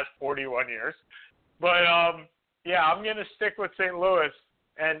the last 41 years. But, yeah, I'm going to stick with St. Louis.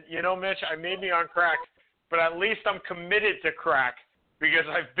 And, Mitch, I may be on crack, but at least I'm committed to crack because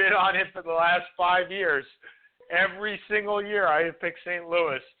I've been on it for the last 5 years. Every single year I have picked St.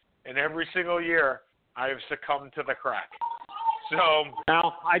 Louis, and every single year I have succumbed to the crack. So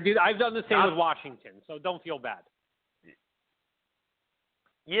now I've done the same with Washington, so don't feel bad.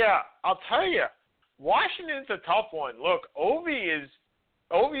 Yeah, I'll tell you, Washington's a tough one. Look, Ovi is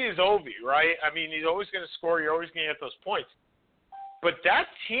Ovi, right? I mean, he's always going to score. You're always going to get those points. But that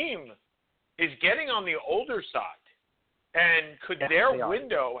team is getting on the older side, and could their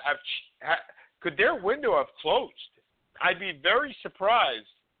window have closed? I'd be very surprised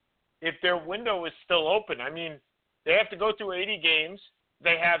if their window is still open. I mean, they have to go through 80 games.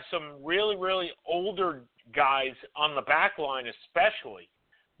 They have some really, really older guys on the back line, especially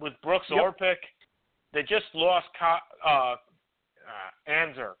with Brooks Orpik. They just lost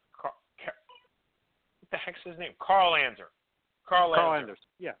Anzer. What the heck's his name? Carl Anzer. Carl Anders.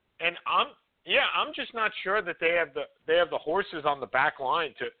 Yeah. And I'm just not sure that they have the horses on the back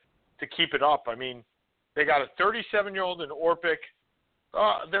line to keep it up. I mean, they got a 37-year-old in Orpik.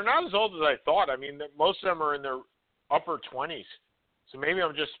 They're not as old as I thought. I mean, most of them are in their upper 20s. So maybe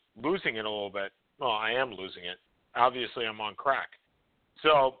I'm just losing it a little bit. Well, I am losing it. Obviously, I'm on crack.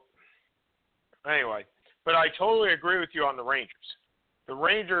 So, anyway, but I totally agree with you on the Rangers. The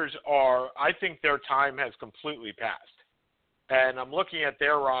Rangers I think their time has completely passed. And I'm looking at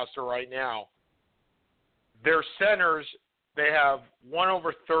their roster right now. Their centers, they have 1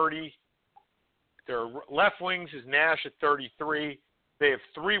 over 30. Their left wings is Nash at 33. They have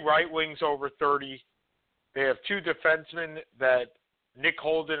 3 right wings over 30. They have 2 defensemen, that Nick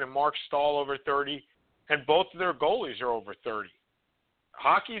Holden and Mark Stahl, over 30. And both of their goalies are over 30.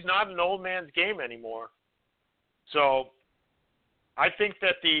 Hockey's not an old man's game anymore. So I think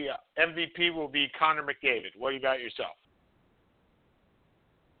that the MVP will be Connor McDavid. What do you got yourself?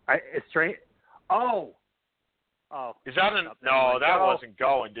 It's straight. Oh. Is that no? That wasn't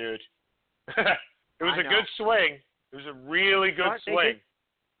going, dude. It was a good swing. It was a really good swing.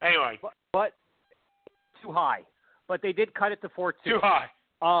 Anyway, but too high. But they did cut it to 4-2. Too high.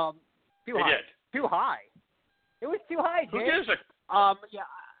 Too high. Did. Too high. It was too high, Jay. Who gives a? Yeah.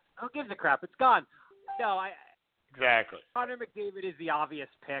 Who gives a crap? It's gone. No, Exactly. Connor McDavid is the obvious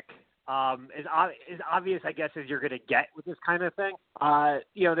pick. As obvious, I guess, as you're going to get with this kind of thing.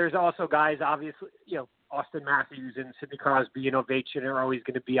 There's also guys, obviously, Austin Matthews and Sidney Crosby and Ovechkin are always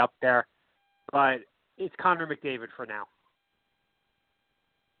going to be up there. But it's Connor McDavid for now.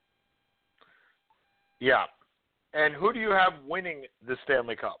 Yeah. And who do you have winning the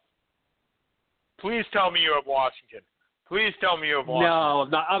Stanley Cup? Please tell me you have Washington. Please tell me you have Washington. No,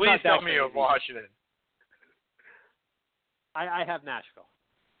 I'm not Please tell me you have Washington. I have Nashville.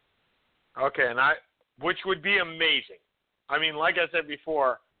 Okay, which would be amazing. I mean, like I said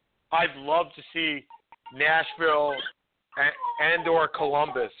before, I'd love to see Nashville and or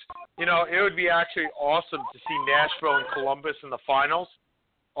Columbus. It would be actually awesome to see Nashville and Columbus in the finals,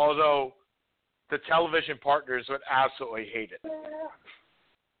 although the television partners would absolutely hate it.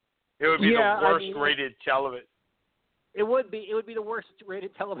 It would be the worst-rated television. It would be the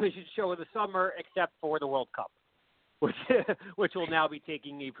worst-rated television show of the summer, except for the World Cup, which will now be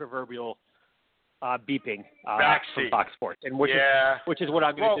taking a proverbial beeping from Fox Sports, and which is what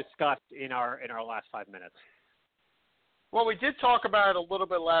I'm going to discuss in our last 5 minutes. Well, we did talk about it a little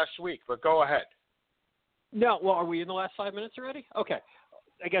bit last week, but go ahead. No, well, are we in the last 5 minutes already? Okay,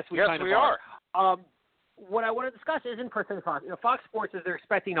 I guess we kind of are. what I want to discuss isn't per se Fox. Fox Sports they're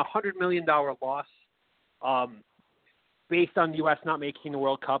expecting a $100 million loss based on the U.S. not making the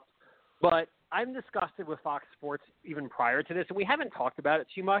World Cup. But I'm disgusted with Fox Sports even prior to this, and we haven't talked about it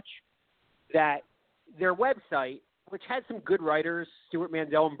too much, that their website, which had some good writers, Stuart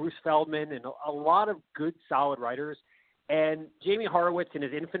Mandel and Bruce Feldman, and a lot of good, solid writers, and Jamie Horowitz, in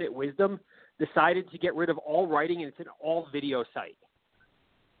his infinite wisdom, decided to get rid of all writing, and it's an all-video site,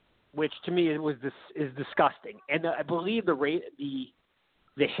 which to me is disgusting. And I believe the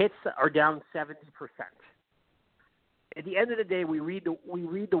hits are down 70%. At the end of the day, we read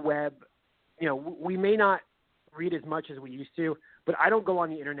the web. We may not read as much as we used to, but I don't go on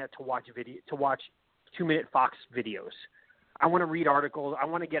the internet to watch 2-minute Fox videos. I want to read articles. I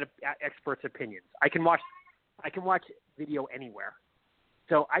want to get experts' opinions. I can watch video anywhere.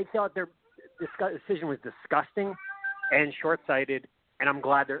 So I thought their decision was disgusting and short-sighted, and I'm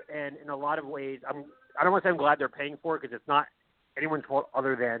glad they're. And in a lot of ways, I don't want to say I'm glad they're paying for it because it's not anyone's fault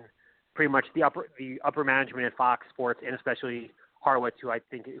other than pretty much the upper management at Fox Sports, and especially Horowitz, who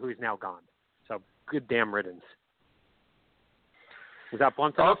is now gone. So good damn riddance. Was that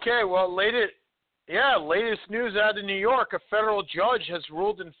blunt enough? Okay, well, latest news out of New York. A federal judge has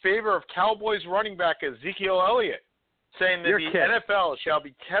ruled in favor of Cowboys running back Ezekiel Elliott, saying that the NFL shall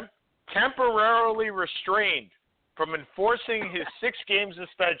be temporarily restrained from enforcing his 6-game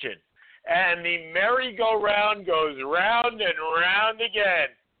suspension. And the merry-go-round goes round and round again.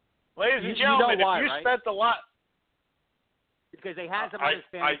 Ladies and gentlemen, why, if you right? spent a lot... Because they had some on his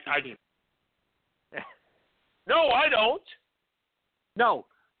fantasy team. No, I don't. No,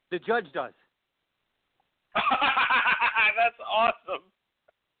 the judge does. That's awesome.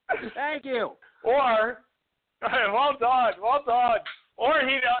 Thank you. Or, well done. Or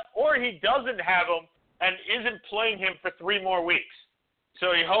he doesn't have him and isn't playing him for 3 more weeks.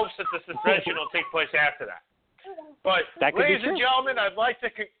 So he hopes that the suspension will take place after that. But, ladies and gentlemen, I'd like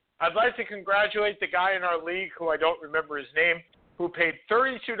to congratulate the guy in our league, who I don't remember his name, who paid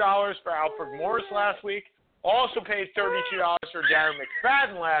 $32 for Alfred Morris last week, also paid $32 for Darren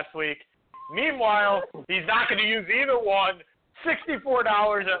McFadden last week. Meanwhile, he's not going to use either one.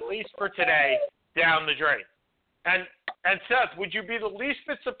 $64 at least for today, down the drain. And Seth, would you be the least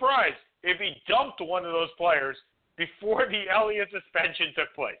bit surprised if he dumped one of those players before the Elliott suspension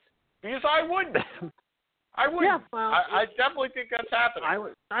took place? Because I wouldn't. Yeah, well, I definitely think that's happening.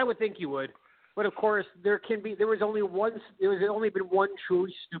 I would think you would, but of course there was only been one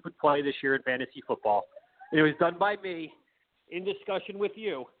truly stupid play this year in fantasy football, and it was done by me in discussion with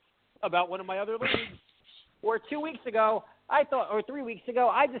you about one of my other leagues. Or 2 weeks ago, or 3 weeks ago,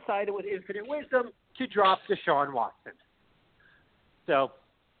 I decided with infinite wisdom to drop Deshaun Watson. So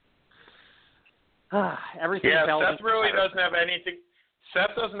everything. Yeah, Seth really doesn't have anything.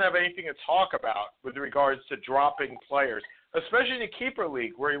 Seth doesn't have anything to talk about with regards to dropping players, especially in a keeper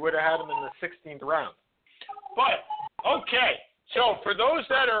league where he would have had him in the 16th round. But okay, so for those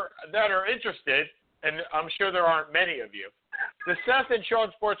that are interested, and I'm sure there aren't many of you, the Seth and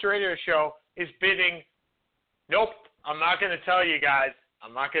Sean Sports Radio Show is bidding. Nope, I'm not going to tell you guys.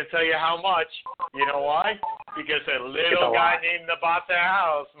 I'm not going to tell you how much. You know why? Because a little guy named Nabata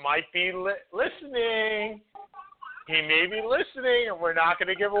House might be listening. He may be listening, and we're not going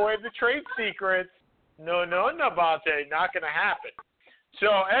to give away the trade secrets. No, Nabate, not going to happen.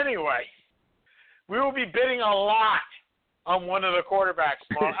 So anyway, we will be bidding a lot on one of the quarterbacks.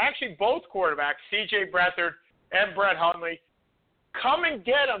 Well, actually, both quarterbacks, C.J. Beathard and Brett Hundley. Come and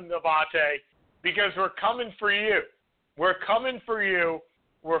get them, Nabate, because we're coming for you. We're coming for you.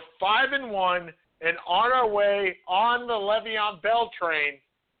 We're 5-1 and on our way on the Le'Veon Bell train,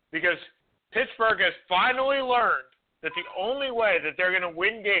 because Pittsburgh has finally learned that the only way that they're going to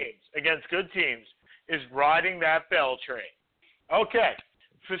win games against good teams is riding that Bell train. Okay,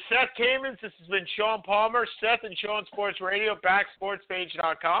 for Seth Kamens, this has been Sean Palmer, Seth and Sean Sports Radio,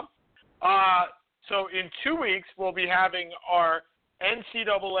 backsportspage.com. So in 2 weeks, we'll be having our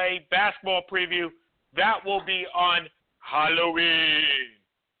NCAA basketball preview. That will be on Halloween.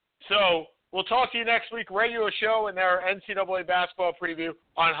 So we'll talk to you next week, regular show, and our NCAA basketball preview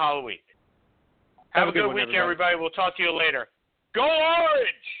on Halloween. Have a good week, everybody. We'll talk to you later. Go Orange!